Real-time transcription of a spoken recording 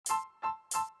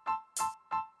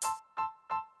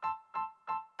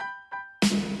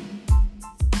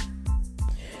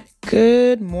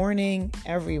Good morning,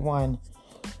 everyone.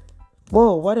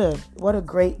 Whoa, what a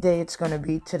great day it's going to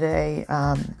be today.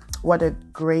 What a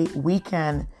great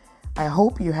weekend I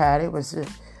hope you had. It was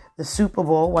the Super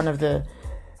Bowl, one of the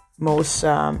most,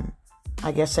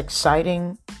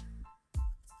 exciting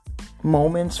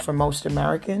moments for most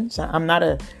Americans. I'm not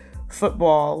a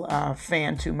football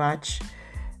fan too much,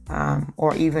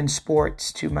 or even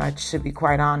sports too much, to be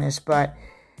quite honest, but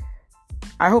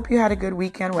I hope you had a good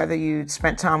weekend, whether you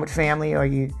spent time with family or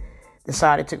you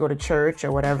decided to go to church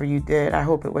or whatever you did. I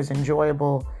hope it was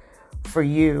enjoyable for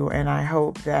you, and I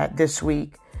hope that this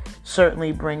week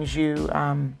certainly brings you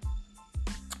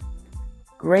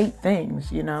great things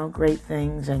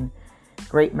and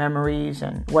great memories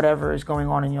and whatever is going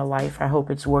on in your life. I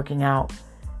hope it's working out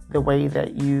the way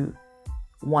that you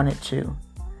want it to.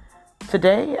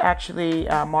 Today actually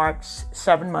marks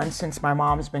 7 months since my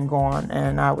mom's been gone,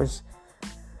 and I was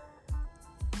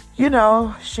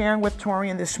sharing with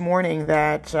Torian this morning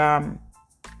that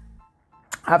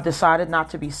I've decided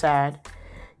not to be sad.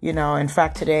 In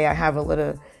fact, today I have a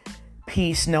little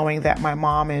peace knowing that my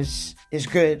mom is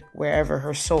good wherever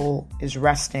her soul is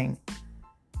resting.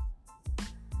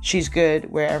 She's good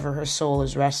wherever her soul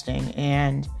is resting.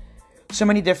 And so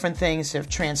many different things have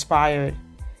transpired,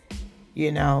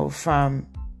 from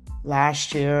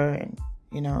last year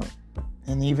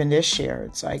and even this year.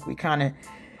 It's like we kind of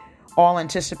all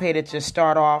anticipated to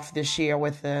start off this year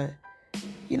with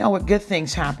with good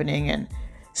things happening, and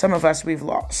some of us we've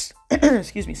lost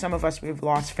some of us we've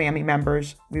lost family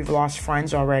members, we've lost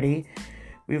friends already,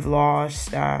 we've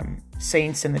lost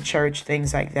saints in the church,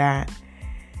 things like that.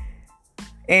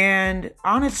 And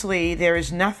honestly, there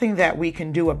is nothing that we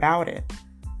can do about it.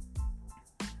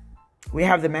 We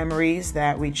have the memories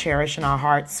that we cherish in our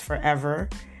hearts forever.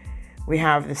 We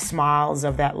have the smiles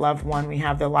of that loved one. We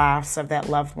have the laughs of that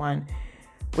loved one.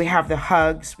 We have the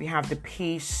hugs. We have the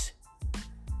peace.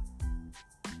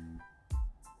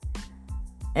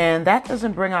 And that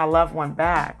doesn't bring our loved one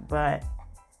back, but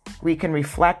we can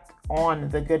reflect on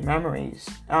the good memories.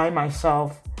 I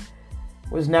myself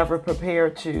was never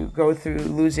prepared to go through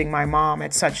losing my mom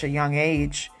at such a young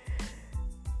age.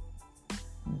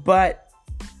 But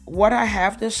what I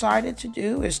have decided to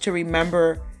do is to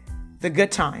remember the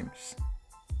good times,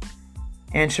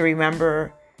 and to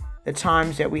remember the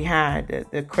times that we had,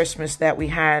 the Christmas that we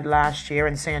had last year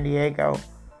in San Diego,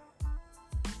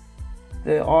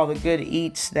 all the good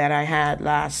eats that I had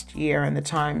last year, and the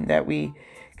time that we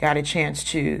got a chance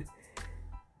to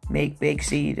make Big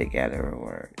Z together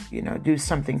or, do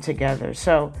something together.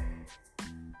 So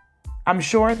I'm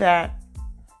sure that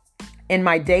in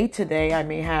my day today, I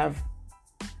may have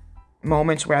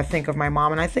moments where I think of my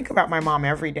mom, and I think about my mom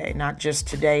every day, not just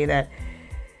today that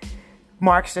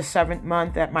marks the 7th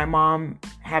month that my mom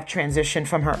have transitioned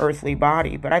from her earthly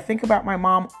body, but I think about my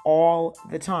mom all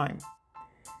the time.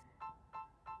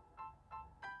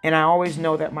 And I always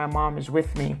know that my mom is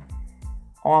with me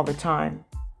all the time.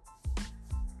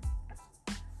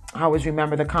 I always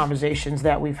remember the conversations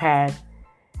that we've had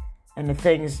and the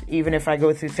things, even if I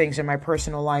go through things in my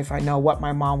personal life, I know what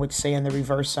my mom would say on the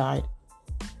reverse side.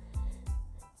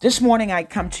 This morning, I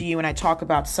come to you and I talk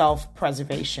about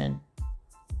self-preservation.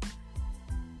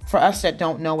 For us that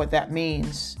don't know what that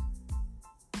means,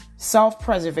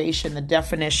 self-preservation, the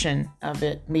definition of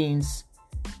it means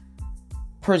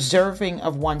preserving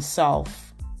of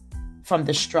oneself from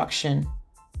destruction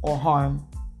or harm.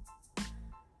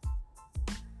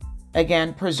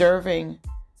 Again, preserving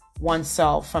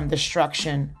oneself from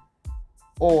destruction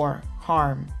or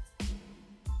harm.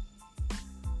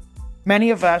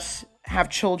 Many of us have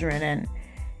children, and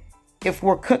if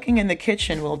we're cooking in the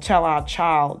kitchen, we'll tell our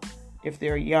child, if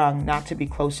they're young, not to be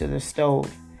close to the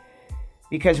stove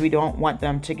because we don't want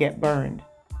them to get burned.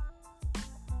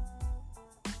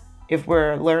 If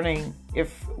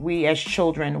we as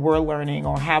children were learning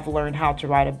or have learned how to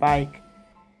ride a bike,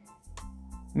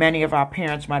 many of our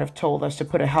parents might have told us to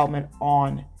put a helmet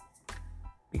on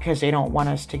because they don't want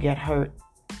us to get hurt.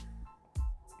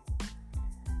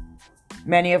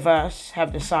 Many of us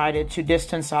have decided to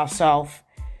distance ourselves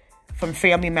from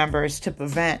family members to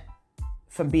prevent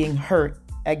from being hurt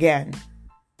again.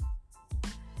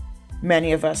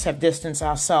 Many of us have distanced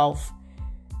ourselves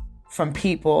from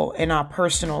people in our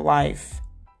personal life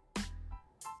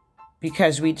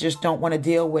because we just don't want to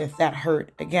deal with that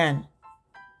hurt again.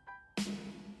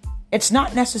 It's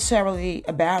not necessarily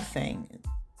a bad thing,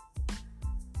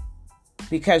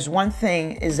 because one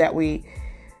thing is that we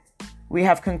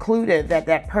have concluded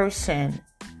that person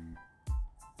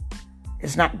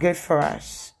is not good for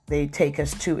us. They take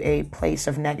us to a place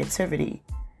of negativity.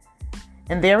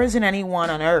 And there isn't anyone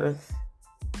on earth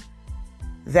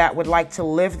that would like to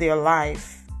live their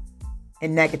life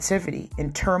in negativity,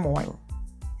 in turmoil,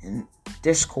 in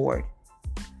discord.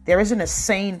 There isn't a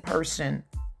sane person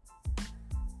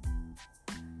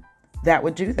that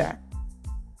would do that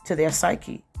to their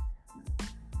psyche,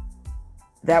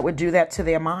 that would do that to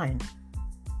their mind.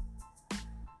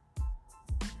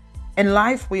 In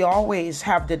life, we always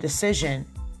have the decision.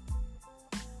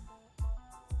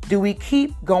 Do we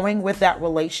keep going with that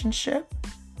relationship?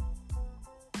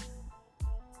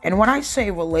 And when I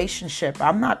say relationship,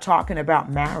 I'm not talking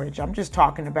about marriage. I'm just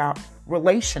talking about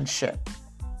relationship.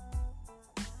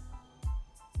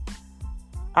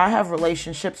 I have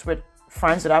relationships with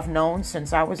friends that I've known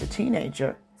since I was a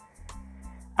teenager.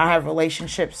 I have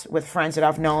relationships with friends that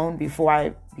I've known before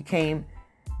I became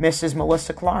Mrs.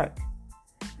 Melissa Clark,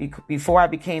 before I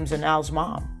became Zanelle's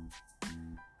mom.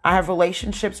 I have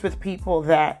relationships with people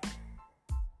that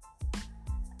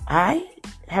I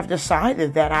have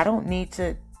decided that I don't need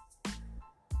to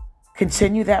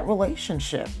continue that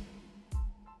relationship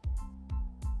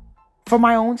for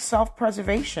my own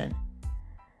self-preservation,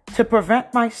 to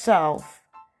prevent myself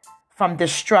from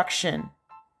destruction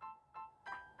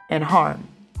and harm,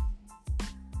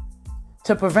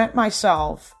 to prevent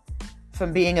myself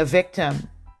from being a victim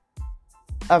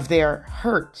of their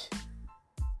hurt.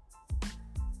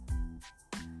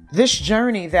 This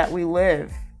journey that we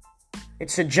live,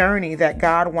 it's a journey that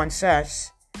God wants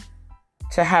us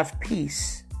to have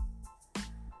peace.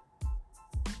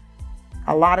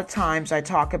 A lot of times I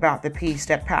talk about the peace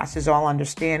that passes all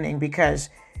understanding because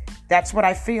that's what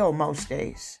I feel most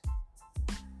days,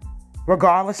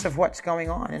 regardless of what's going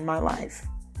on in my life,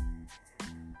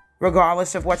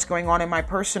 regardless of what's going on in my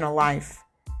personal life.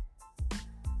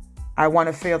 I want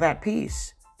to feel that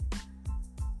peace.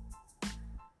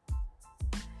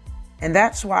 And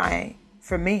that's why,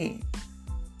 for me,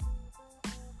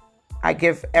 I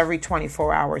give every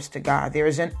 24 hours to God. There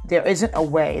isn't a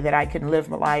way that I can live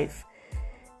my life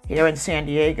here in San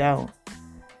Diego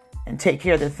and take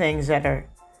care of the things that are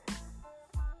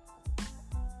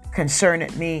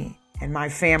concerning me and my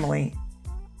family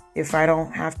if I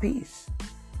don't have peace.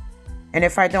 And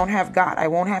if I don't have God, I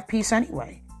won't have peace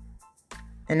anyway.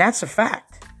 And that's a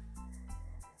fact.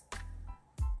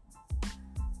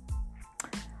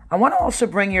 I want to also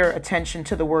bring your attention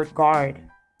to the word guard.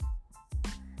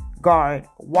 Guard,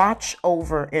 watch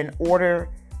over in order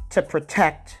to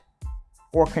protect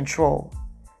or control.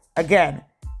 Again,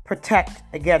 protect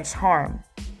against harm.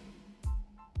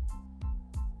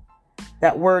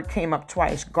 That word came up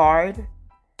twice, guard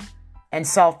and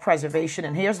self-preservation.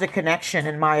 And here's the connection,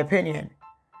 in my opinion.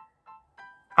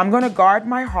 I'm going to guard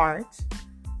my heart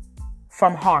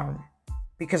from harm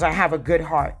because I have a good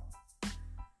heart.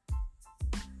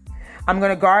 I'm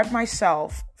going to guard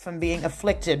myself from being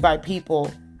afflicted by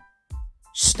people,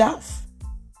 stuff,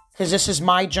 because this is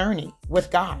my journey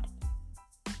with God.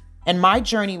 And my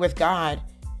journey with God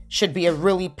should be a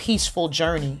really peaceful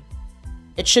journey.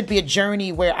 It should be a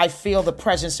journey where I feel the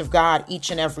presence of God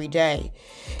each and every day.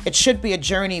 It should be a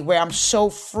journey where I'm so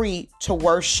free to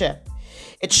worship.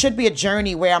 It should be a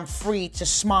journey where I'm free to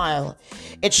smile.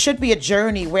 It should be a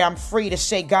journey where I'm free to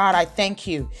say, God, I thank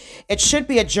you. It should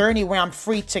be a journey where I'm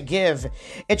free to give.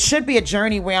 It should be a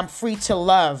journey where I'm free to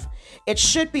love. It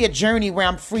should be a journey where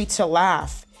I'm free to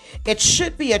laugh. It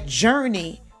should be a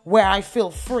journey where I feel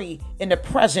free in the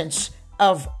presence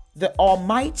of the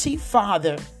Almighty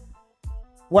Father,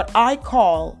 what I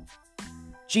call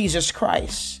Jesus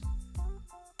Christ.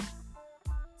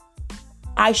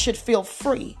 I should feel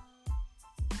free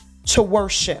to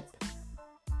worship.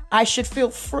 I should feel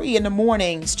free in the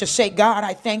mornings to say, God,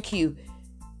 I thank you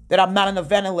that I'm not on a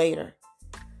ventilator.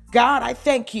 God, I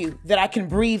thank you that I can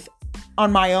breathe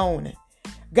on my own.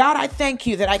 God, I thank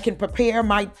you that I can prepare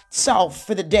myself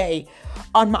for the day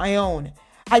on my own.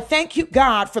 I thank you,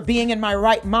 God, for being in my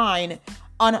right mind.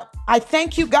 I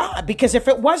thank you, God, because if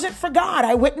it wasn't for God,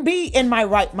 I wouldn't be in my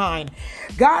right mind.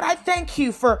 God, I thank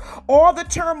you for all the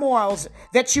turmoils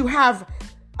that you have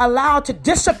allowed to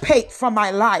dissipate from my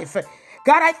life.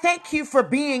 God, I thank you for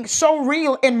being so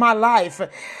real in my life.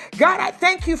 God, I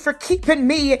thank you for keeping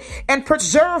me and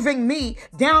preserving me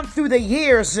down through the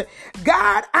years.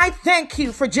 God, I thank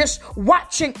you for just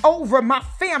watching over my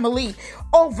family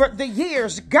over the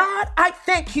years. God, I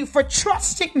thank you for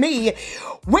trusting me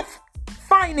with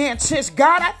finances.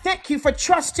 God, I thank you for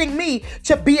trusting me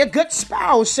to be a good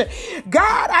spouse.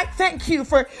 God, I thank you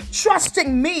for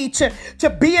trusting me to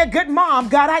be a good mom.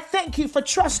 God, I thank you for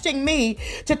trusting me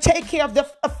to take care of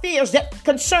the affairs that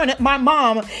concern my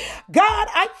mom. God,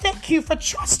 I thank you for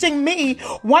trusting me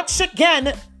once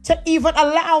again to even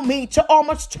allow me to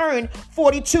almost turn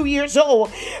 42 years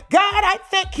old. God, I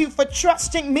thank you for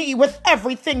trusting me with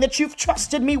everything that you've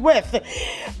trusted me with.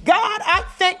 God, I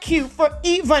thank you for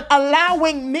even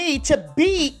allowing me to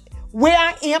be where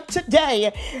I am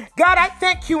today. God, I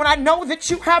thank you, and I know that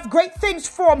you have great things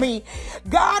for me.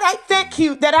 God, I thank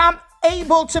you that I'm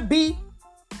able to be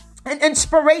an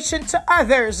inspiration to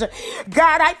others.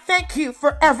 God, I thank you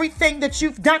for everything that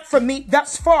you've done for me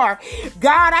thus far.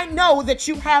 God, I know that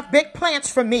you have big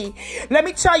plans for me. Let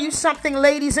me tell you something,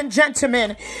 ladies and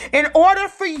gentlemen. In order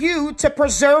for you to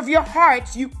preserve your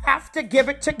heart, you have to give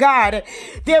it to God.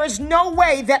 There is no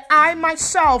way that I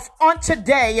myself on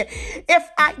today, if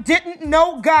I didn't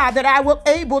know God, that I will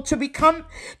able to come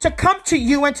to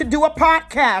you and to do a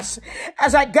podcast.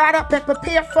 As I got up and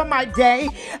prepared for my day,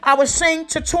 I was saying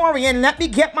to Tori, and let me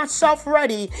get myself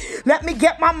ready. Let me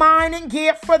get my mind in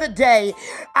gear for the day.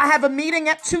 I have a meeting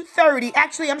at 2:30.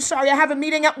 Actually, I'm sorry. I have a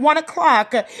meeting at 1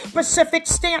 o'clock Pacific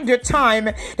Standard Time.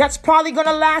 That's probably going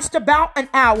to last about an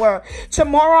hour.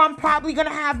 Tomorrow, I'm probably going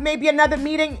to have maybe another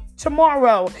meeting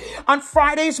tomorrow. On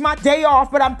Friday's my day off,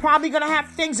 but I'm probably going to have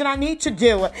things that I need to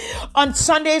do. On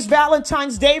Sunday's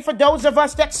Valentine's Day for those of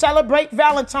us that celebrate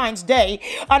Valentine's Day.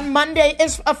 On Monday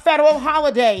is a federal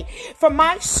holiday. For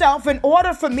myself, in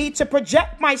order for me to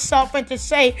project myself and to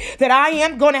say that I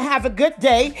am going to have a good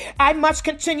day, I must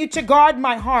continue to guard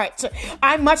my heart.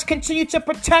 I must continue to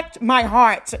protect my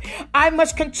heart. I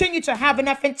must continue to have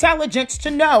enough intelligence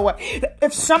to know that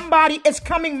if somebody is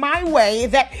coming my way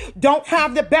that don't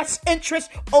have the best interest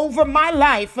over my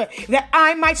life, that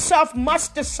I myself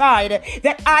must decide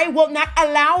that I will not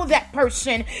allow that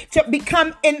person to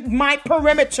become in my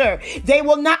perimeter. They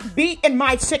will not be in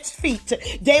my 6 feet.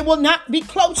 They will not be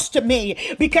close to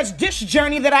me, because this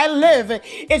journey that I live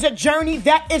is a journey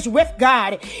that is with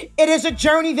God. It is a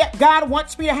journey that God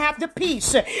wants me to have the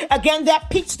peace. Again, that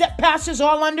peace that passes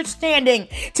all understanding.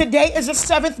 Today is the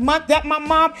 7th month that my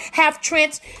mom have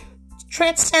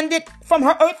transcended from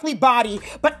her earthly body,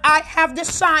 but I have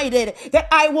decided that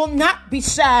I will not be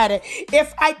sad.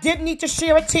 If I did need to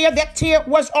share a tear, that tear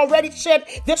was already shed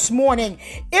this morning.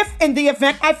 If in the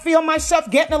event I feel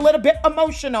myself getting a little bit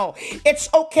emotional, it's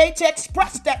okay to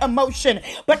express that emotion,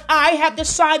 but I have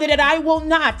decided that I will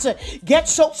not get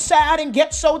so sad and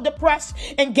get so depressed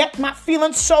and get my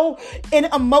feelings so in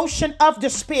emotion of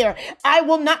despair. I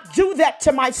will not do that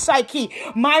to my psyche.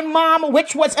 My mom,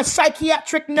 which was a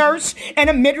psychiatric nurse and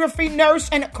a midwifery nurse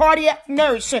and a cardiac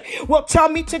nurse, will tell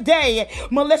me today,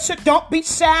 Melissa, don't be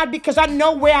sad, because I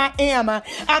know where I am.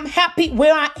 I'm happy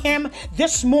where I am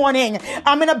this morning.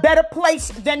 I'm in a better place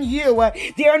than you.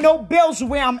 There are no bills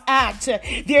where I'm at.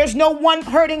 There's no one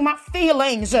hurting my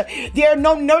feelings. There are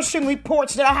no nursing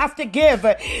reports that I have to give.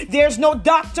 There's no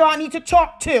doctor I need to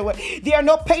talk to. There are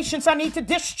no patients I need to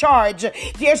discharge.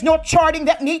 There's no charting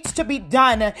that needs to be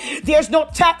done. There's no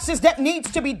taxes that needs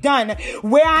to be done.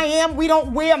 Where I am, we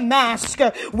don't wear masks.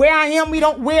 Where I am, we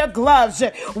don't wear gloves.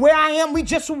 Where I am, we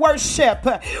just worship.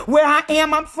 Where I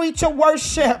am, I'm free to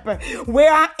worship.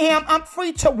 Where I am, I'm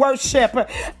free to worship.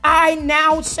 I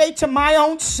now say to my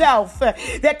own self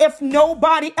that if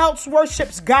nobody else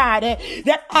worships God,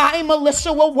 that I,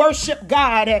 Melissa, will worship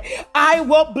God. I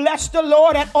will bless the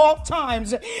Lord at all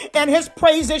times, and his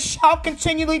praises shall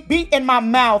continually be in my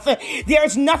mouth.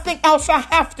 There's nothing else I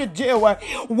have to do.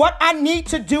 What I need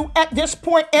to do at this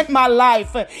point in my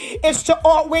life is to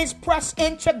always press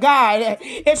into God.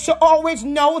 Is to always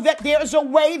know that there's a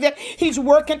way that he's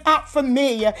working out for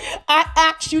me. I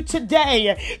ask you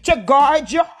today to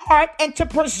guard your heart and to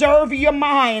preserve your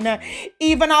mind.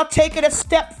 Even I'll take it a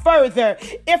step further.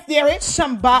 If there is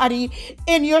somebody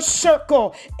in your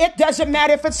circle, it doesn't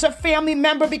matter if it's a family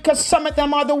member, because some of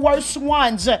them are the worst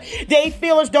ones. They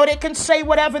feel as though they can say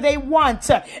whatever they want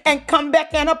and come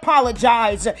back and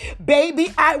apologize.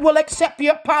 Baby, I will accept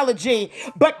your apology.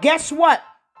 But guess what?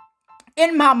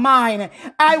 In my mind,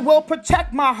 I will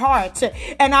protect my heart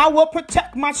and I will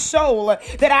protect my soul,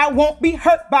 that I won't be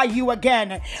hurt by you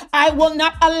again. I will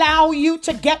not allow you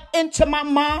to get into my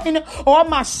mind or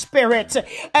my spirit.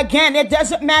 Again, it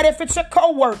doesn't matter if it's a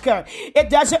coworker. It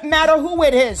doesn't matter who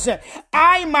it is.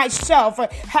 I myself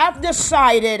have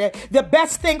decided the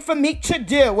best thing for me to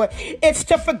do is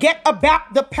to forget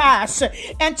about the past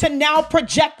and to now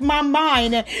project my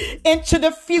mind into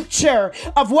the future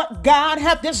of what God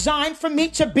has designed for me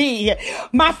to be.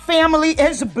 My family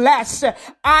is blessed.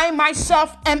 I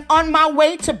myself am on my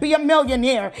way to be a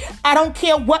millionaire. I don't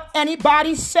care what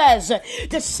anybody says.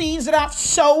 The seeds that I've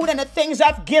sowed and the things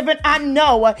I've given, I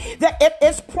know that it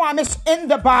is promised in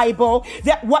the Bible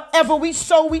that whatever we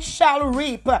sow, we shall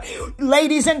reap.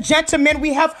 Ladies and gentlemen,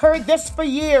 we have heard this for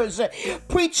years.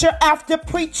 Preacher after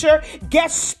preacher,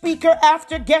 guest speaker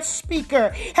after guest speaker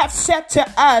have said to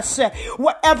us,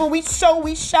 whatever we sow,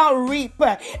 we shall reap.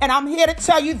 And I'm here to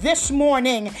tell you this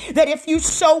morning that if you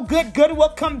sow good, good will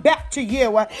come back to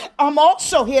you. I'm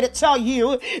also here to tell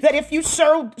you that if you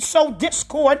sow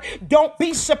discord, don't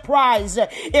be surprised.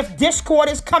 If discord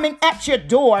is coming at your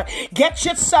door, get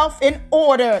yourself in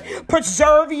order.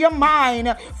 Preserve your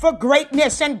mind for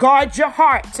greatness and guard your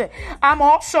heart. I'm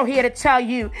also here to tell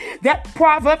you that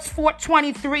Proverbs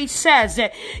 4:23 says,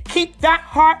 keep that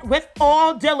heart with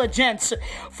all diligence,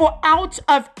 for out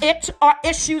of it are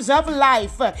issues of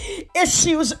life.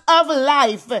 Issues of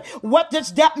life. What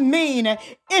does that mean?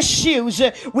 Issues.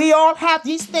 We all have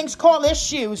these things called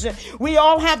issues. We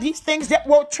all have these things that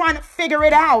we're trying to figure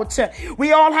it out.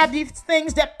 We all have these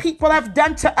things that people have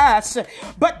done to us,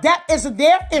 but that is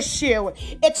their issue.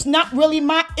 It's not really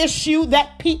my issue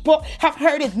that people have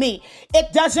hurted me.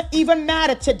 It doesn't even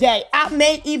matter today.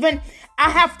 I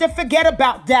have to forget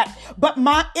about that. But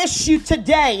my issue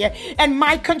today and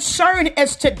my concern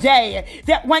is today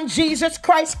that when Jesus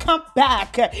Christ comes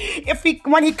back,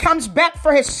 when he comes back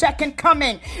for his second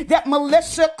coming, that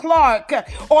Melissa Clark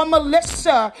or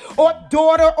Melissa or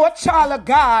daughter or child of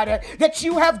God, that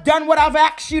you have done what I've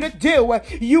asked you to do.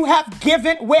 You have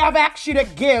given where I've asked you to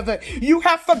give. You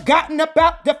have forgotten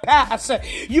about the past.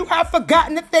 You have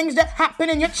forgotten the things that happened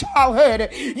in your childhood.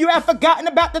 You have forgotten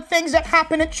about the things that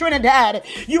happened in Trinidad.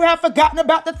 You have forgotten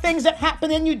about the things that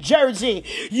happened in New Jersey.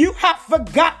 You have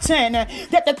forgotten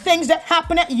that the things that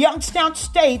happened at Youngstown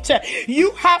State.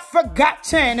 You have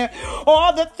forgotten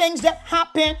all the things that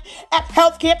happened at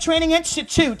Healthcare Training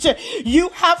Institute. You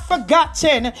have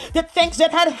forgotten the things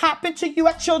that had happened to you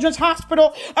at Children's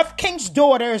Hospital of King's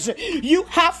Daughters. You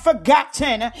have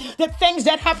forgotten the things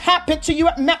that have happened to you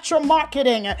at Metro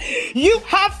Marketing. You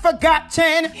have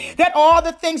forgotten that all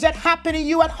the things that happened to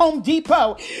you at Home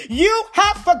Depot. You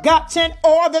have forgotten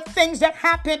all the things that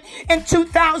happened in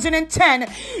 2010.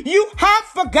 You have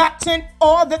forgotten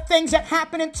all the things that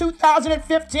happened in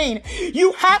 2015.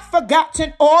 You have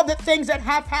forgotten all the things that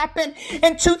have happened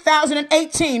in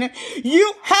 2018.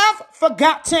 You have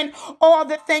forgotten all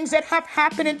the things that have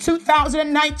happened in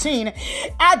 2019.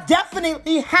 I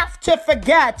definitely have to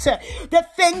forget the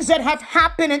things that have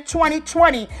happened in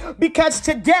 2020, because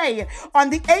today, on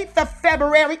the 8th of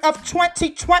February of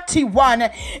 2021,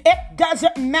 it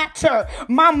doesn't matter.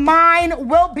 My mind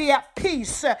will be at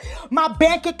peace. My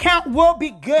bank account will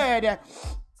be good.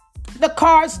 The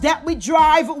cars that we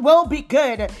drive will be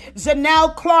good.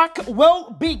 Zanelle Clark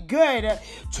will be good.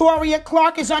 Toria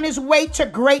Clark is on his way to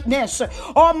greatness.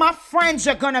 All my friends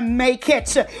are going to make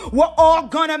it. We're all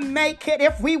going to make it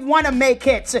if we want to make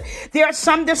it. There are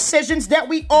some decisions that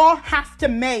we all have to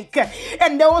make.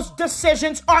 And those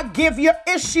decisions are give your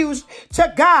issues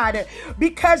to God.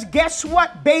 Because guess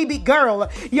what, baby girl?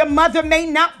 Your mother may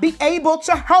not be able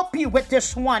to help you with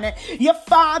this one. Your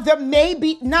father may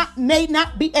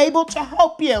not be able to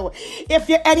help you. If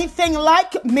you're anything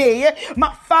like me,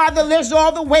 my father lives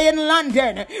all the way in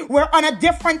London. We're on a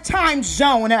different time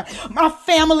zone. My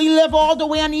family live all the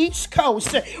way on the East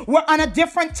Coast. We're on a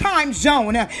different time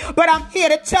zone. But I'm here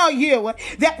to tell you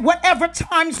that whatever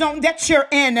time zone that you're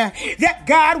in, that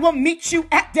God will meet you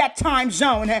at that time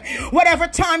zone. Whatever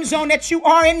time zone that you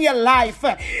are in your life,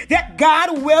 that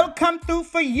God will come through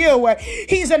for you.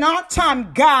 He's an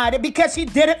on-time God because he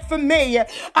did it for me.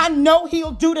 I know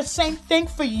he'll do the same thing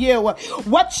for you.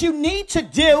 What you need to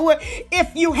do,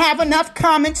 if you have enough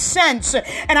common sense,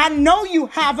 and I know you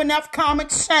have enough common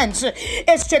sense,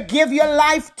 is to give your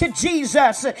life to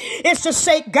Jesus. It's to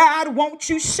say, God, won't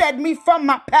you shed me from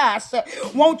my past?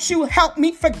 Won't you help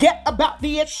me forget about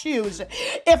the issues?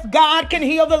 If God can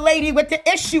heal the lady with the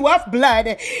issue of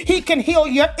blood, he can heal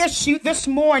your issue this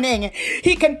morning.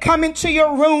 He can come into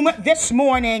your room this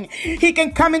morning. He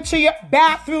can come into your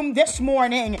bathroom this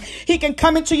morning. He can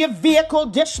come into your vehicle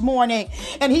this morning,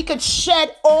 and he could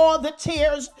shed all the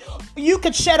tears. You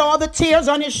could shed all the tears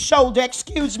on his shoulder.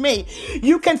 Excuse me.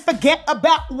 You can forget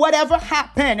about whatever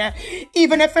happened,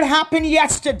 even if it happened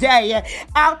yesterday.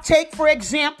 I'll take, for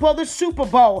example, the Super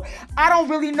Bowl. I don't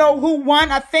really know who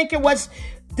won. I think it was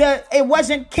it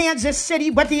wasn't Kansas City,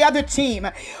 but the other team.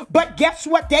 But guess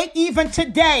what? They even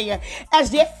today,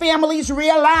 as their families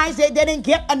realize they didn't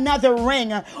get another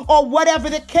ring or whatever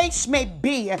the case may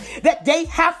be, that they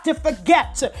have to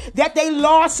forget that they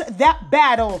lost that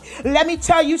battle. Let me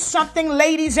tell you something,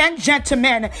 ladies and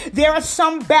gentlemen. There are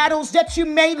some battles that you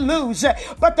may lose,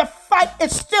 but the fight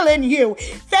is still in you.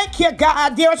 Thank you,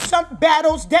 God. There are some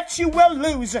battles that you will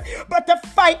lose, but the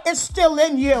fight is still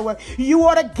in you. You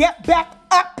ought to get back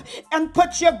up and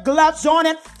put your gloves on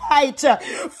and fight.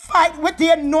 Fight with the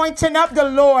anointing of the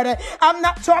Lord. I'm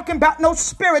not talking about no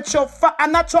spiritual fight.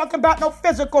 I'm not talking about no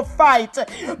physical fight,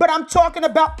 but I'm talking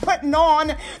about putting on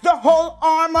the whole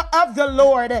armor of the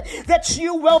Lord, that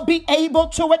you will be able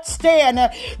to withstand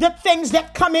the things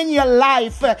that come in your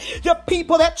life, the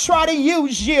people that try to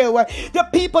use you, the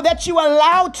people that you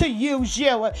allowed to use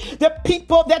you, the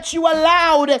people that you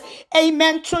allowed,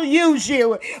 amen, to use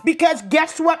you. Because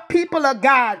guess what, people of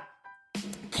God?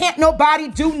 Can't nobody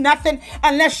do nothing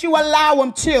unless you allow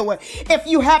them to. If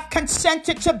you have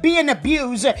consented to being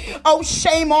abused, oh,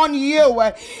 shame on you.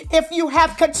 If you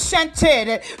have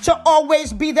consented to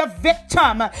always be the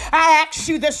victim, I ask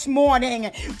you this morning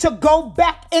to go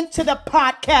back into the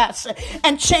podcast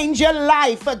and change your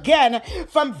life again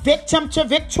from victim to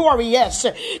victorious.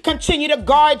 Continue to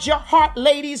guard your heart,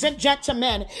 ladies and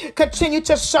gentlemen. Continue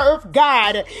to serve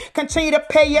God. Continue to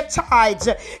pay your tithes.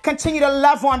 Continue to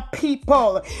love on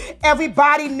people.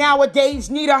 Everybody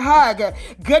nowadays need a hug.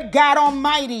 Good God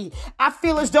Almighty. I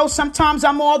feel as though sometimes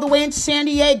I'm all the way in San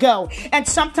Diego, and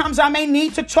sometimes I may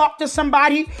need to talk to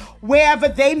somebody wherever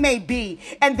they may be,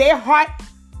 and their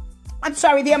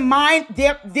mind,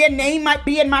 their name might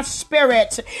be in my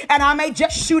spirit, and I may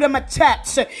just shoot them a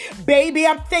text. Baby,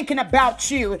 I'm thinking about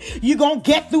you. You gonna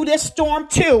get through this storm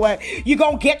too. You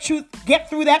gonna get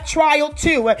through that trial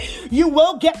too. You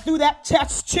will get through that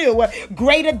test too.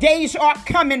 Greater days are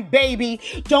coming, baby.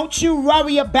 Don't you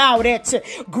worry about it.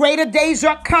 Greater days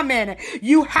are coming.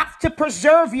 You have to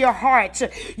preserve your heart.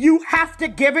 You have to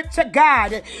give it to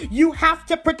God. You have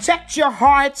to protect your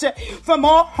heart from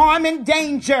all harm and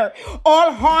danger.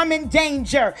 All harm and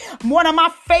danger. One of my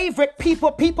favorite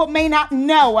people may not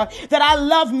know that I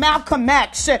love Malcolm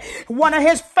X. One of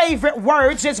his favorite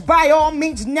words is by all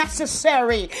means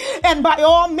necessary. And by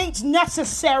all means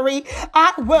necessary,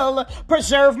 I will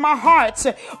preserve my heart.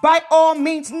 By all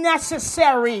means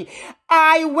necessary,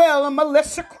 I will,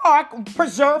 Melissa Clark,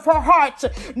 preserve her heart.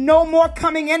 No more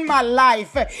coming in my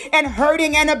life and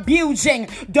hurting and abusing.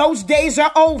 Those days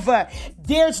are over.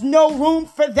 There's no room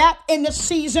for that in the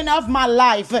season of my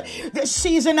life. The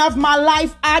season of my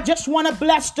life, I just want to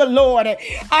bless the Lord.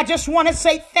 I just want to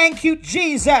say thank you,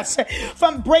 Jesus,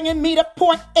 for bringing me to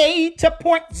point A to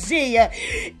point Z.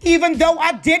 Even though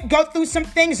I did go through some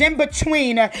things in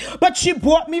between, but you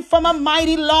brought me from a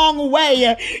mighty long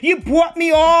way. You brought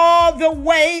me all the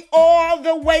way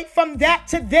from that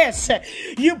to this.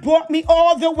 You brought me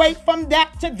all the way from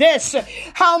that to this.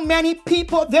 How many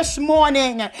people this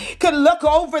morning could look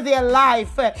over their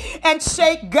life and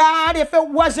say, God, if it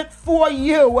wasn't for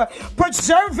you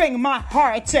preserving my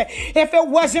heart, if it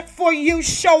wasn't for you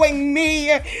showing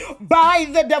me by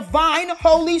the divine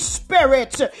Holy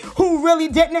Spirit who really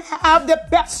didn't have the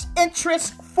best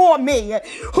interest for me,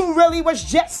 who really was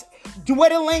just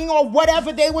dwindling or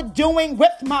whatever they were doing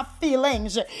with my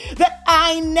feelings, that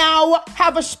I now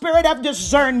have a spirit of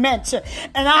discernment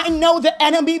and I know the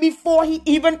enemy before he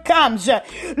even comes.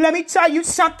 Let me tell you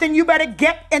something. You better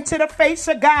get into the face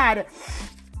of God.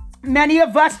 Many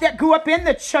of us that grew up in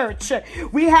the church,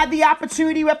 we had the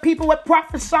opportunity where people would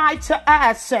prophesy to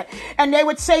us and they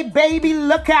would say, baby,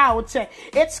 look out.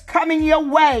 It's coming your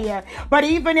way. But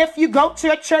even if you go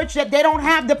to a church that they don't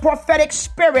have the prophetic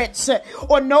spirits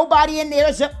or nobody in there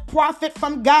is a prophet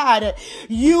from God,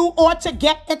 you ought to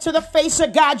get into the face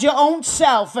of God your own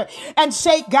self and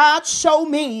say, God, show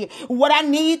me what I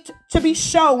need to be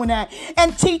shown,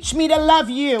 and teach me to love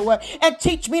you, and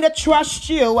teach me to trust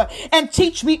you, and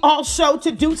teach me also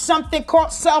to do something called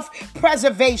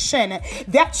self-preservation.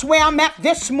 That's where I'm at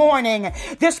this morning.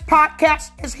 This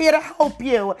podcast is here to help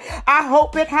you. I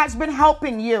hope it has been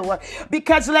helping you,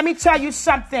 because let me tell you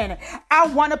something. I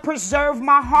want to preserve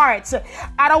my heart.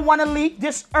 I don't want to leave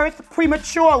this earth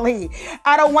prematurely.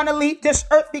 I don't want to leave this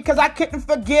earth because I couldn't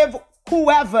forgive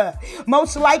whoever.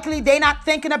 Most likely they not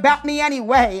thinking about me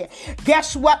anyway.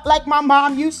 Guess what? Like my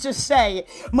mom used to say,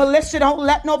 Melissa, don't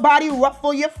let nobody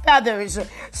ruffle your feathers.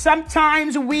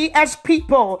 Sometimes we as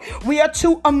people, we are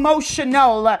too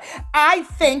emotional. I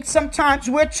think sometimes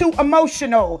we're too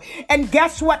emotional. And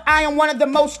guess what? I am one of the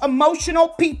most emotional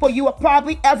people you will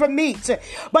probably ever meet.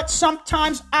 But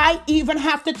sometimes I even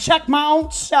have to check my own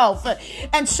self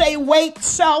and say, wait,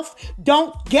 self,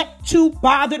 don't get too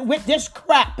bothered with this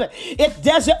crap. It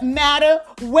doesn't matter.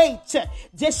 Wait,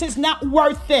 this is not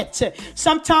worth it.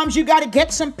 Sometimes you got to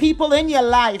get some people in your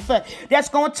life that's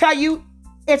going to tell you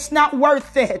it's not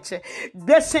worth it.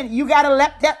 Listen, you got to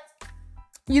let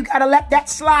that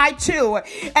slide too.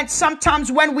 And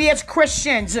sometimes when we as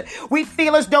Christians, we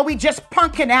feel as though we just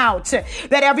punking out,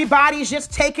 that everybody's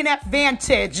just taking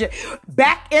advantage.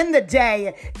 Back in the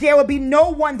day, there would be no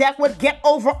one that would get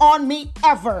over on me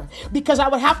ever, because I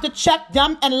would have to check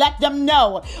them and let them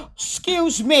know,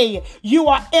 excuse me, you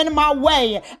are in my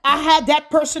way. I had that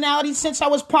personality since I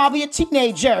was probably a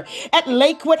teenager at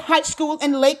Lakewood High School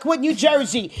in Lakewood, New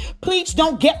Jersey. Please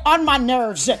don't get on my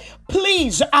nerves.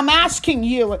 Please, I'm asking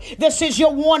you. This is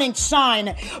your warning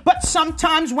sign. But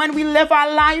sometimes when we live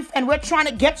our life and we're trying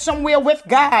to get somewhere with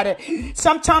God,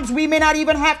 sometimes we may not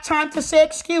even have time to say,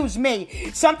 excuse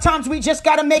me. Sometimes we just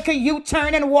got to make a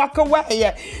U-turn and walk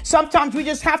away. Sometimes we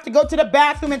just have to go to the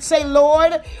bathroom and say,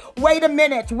 Lord, wait a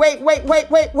minute. Wait.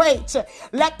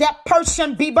 Let that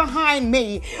person be behind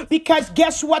me. Because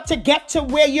guess what? To get to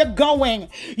where you're going,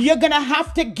 you're going to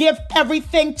have to give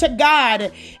everything to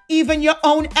God, even your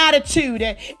own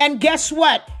attitude. And guess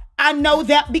what? I know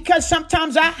that because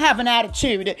sometimes I have an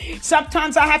attitude.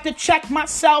 Sometimes I have to check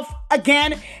myself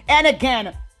again and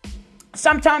again.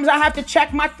 Sometimes I have to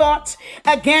check my thoughts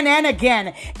again and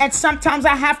again. And sometimes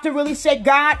I have to really say,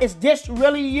 God, is this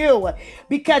really you?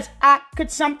 Because I could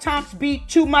sometimes be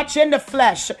too much in the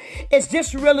flesh. Is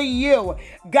this really you?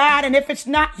 God, and if it's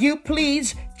not you,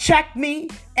 please check me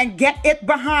and get it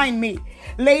behind me.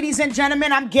 Ladies and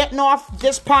gentlemen, I'm getting off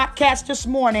this podcast this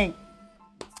morning.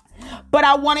 But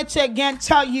I wanted to again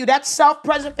tell you that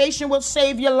self-preservation will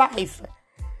save your life.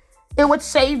 It would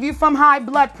save you from high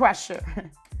blood pressure.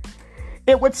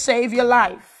 It would save your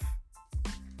life.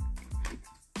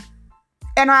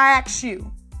 And I ask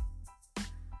you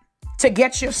to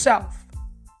get yourself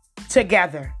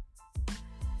together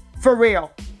for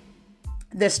real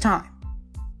this time.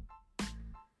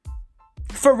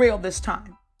 For real this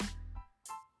time.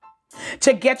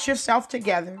 To get yourself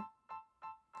together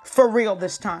for real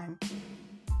this time.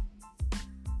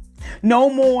 No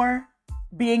more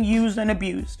being used and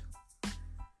abused.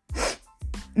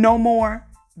 No more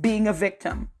being a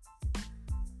victim.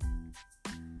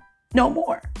 No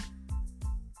more.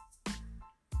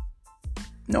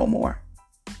 No more.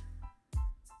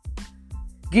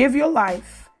 Give your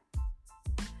life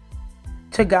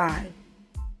to God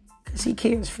because He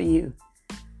cares for you.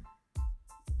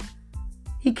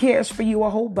 He cares for you a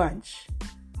whole bunch.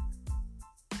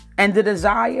 And the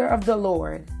desire of the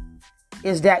Lord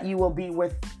is that you will be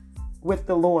with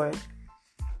the Lord.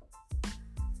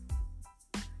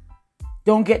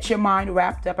 Don't get your mind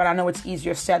wrapped up, and I know it's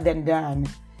easier said than done.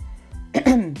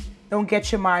 Don't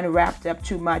get your mind wrapped up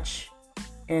too much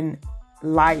in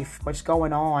life, what's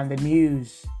going on, the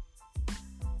news.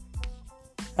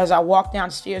 As I walked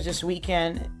downstairs this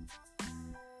weekend,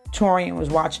 Torian was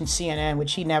watching CNN,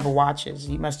 which he never watches.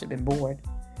 He must have been bored.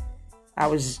 I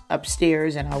was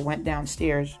upstairs and I went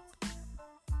downstairs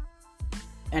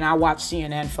and I watched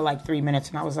CNN for like 3 minutes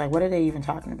and I was like, what are they even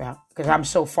talking about? Because I'm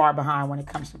so far behind when it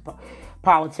comes to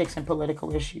politics and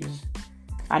political issues.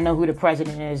 I know who the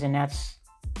president is and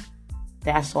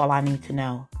that's all I need to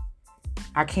know.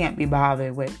 I can't be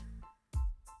bothered with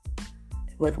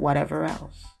whatever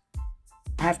else.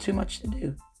 I have too much to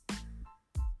do.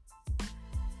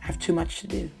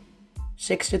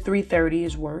 6 to 3:30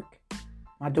 is work.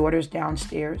 My daughter's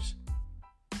downstairs.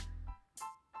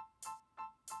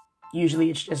 Usually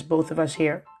it's just both of us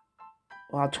here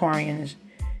while Torian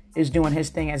is doing his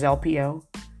thing as LPO.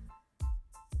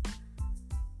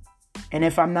 And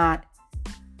if I'm not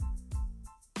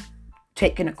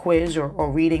taking a quiz or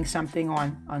reading something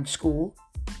on school,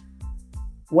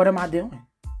 what am I doing?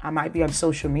 I might be on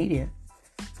social media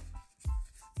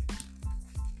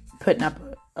putting up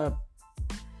a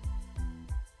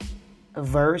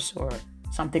verse or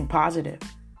something positive.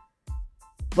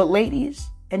 But ladies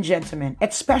and gentlemen,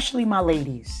 especially my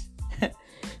ladies,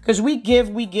 because we give.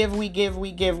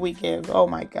 Oh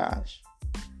my gosh.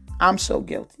 I'm so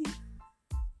guilty.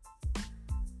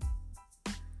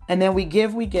 And then we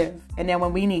give. And then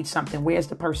when we need something, where's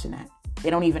the person at? They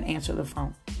don't even answer the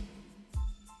phone.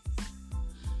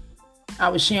 I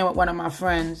was sharing with one of my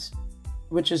friends,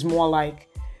 which is more like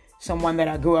someone that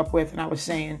I grew up with, and I was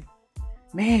saying,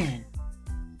 man,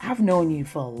 I've known you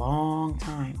for a long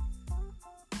time.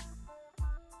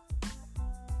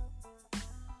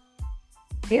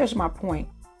 Here's my point.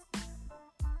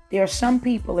 There are some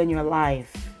people in your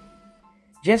life,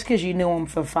 just because you knew them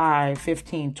for 5,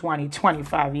 15, 20,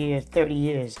 25 years, 30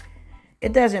 years,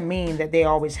 it doesn't mean that they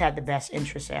always had the best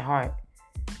interests at heart.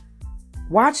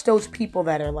 Watch those people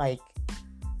that are like,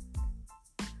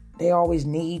 they always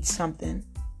need something.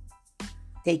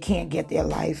 They can't get their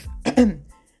life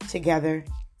together.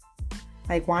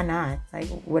 Like, why not? Like,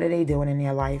 what are they doing in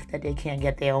their life that they can't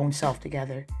get their own self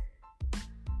together?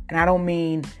 And I don't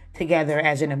mean together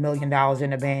as in $1 million in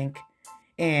the bank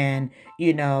and,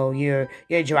 you know, you're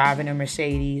driving a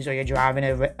Mercedes or you're driving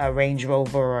a Range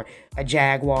Rover or a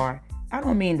Jaguar. I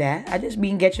don't mean that. I just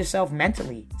mean get yourself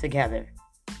mentally together.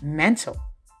 Mental.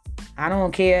 I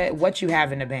don't care what you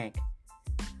have in the bank.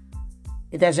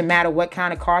 It doesn't matter what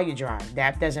kind of car you drive.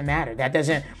 That doesn't matter.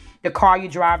 The car you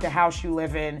drive, the house you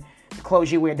live in, the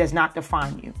clothes you wear does not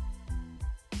define you.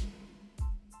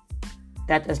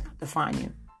 That does not define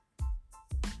you.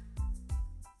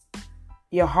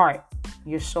 Your heart,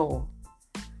 your soul,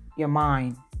 your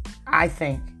mind, I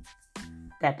think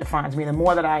that defines me. The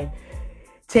more that I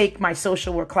take my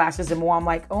social work classes, the more I'm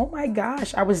like, oh my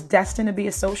gosh, I was destined to be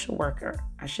a social worker.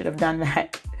 I should have done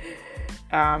that.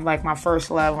 Like my first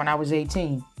love when I was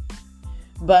 18.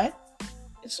 But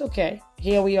it's okay.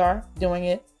 Here we are doing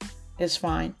it. It's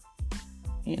fine.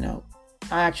 You know,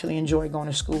 I actually enjoy going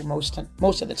to school most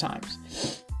of the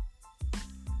times.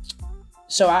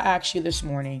 So I asked you this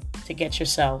morning to get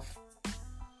yourself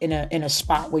in a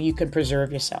spot where you can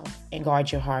preserve yourself and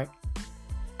guard your heart.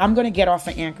 I'm going to get off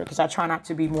of Anchor because I try not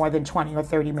to be more than 20 or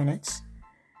 30 minutes.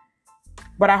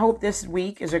 But I hope this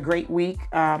week is a great week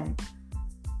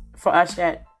for us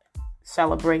that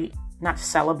not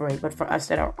celebrate, but for us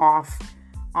that are off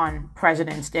on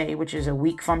President's Day, which is a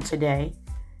week from today.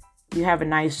 You have a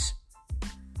nice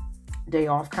day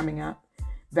off coming up.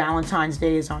 Valentine's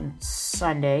Day is on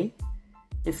Sunday.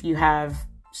 If you have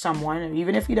someone, or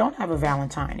even if you don't have a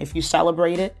Valentine, if you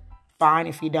celebrate it, fine.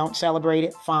 If you don't celebrate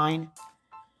it, fine.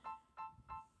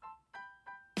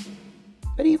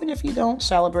 But even if you don't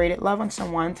celebrate it, love on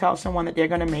someone, tell someone that they're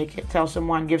going to make it,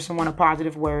 give someone a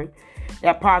positive word.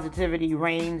 That positivity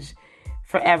reigns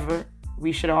forever.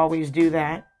 We should always do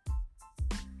that.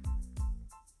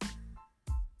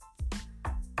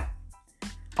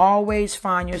 Always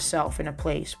find yourself in a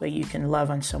place where you can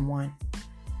love on someone.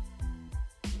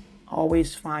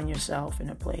 Always find yourself in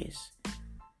a place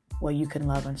where you can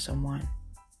love on someone.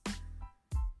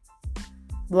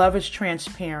 Love is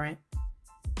transparent.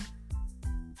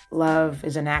 Love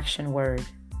is an action word.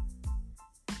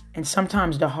 And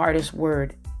sometimes the hardest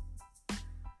word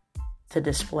to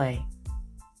display.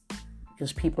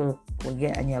 Because people will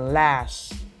get on your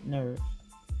last nerve.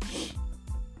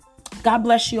 God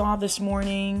bless you all this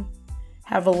morning.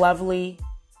 Have a lovely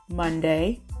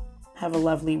Monday. Have a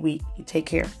lovely week. You take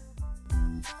care.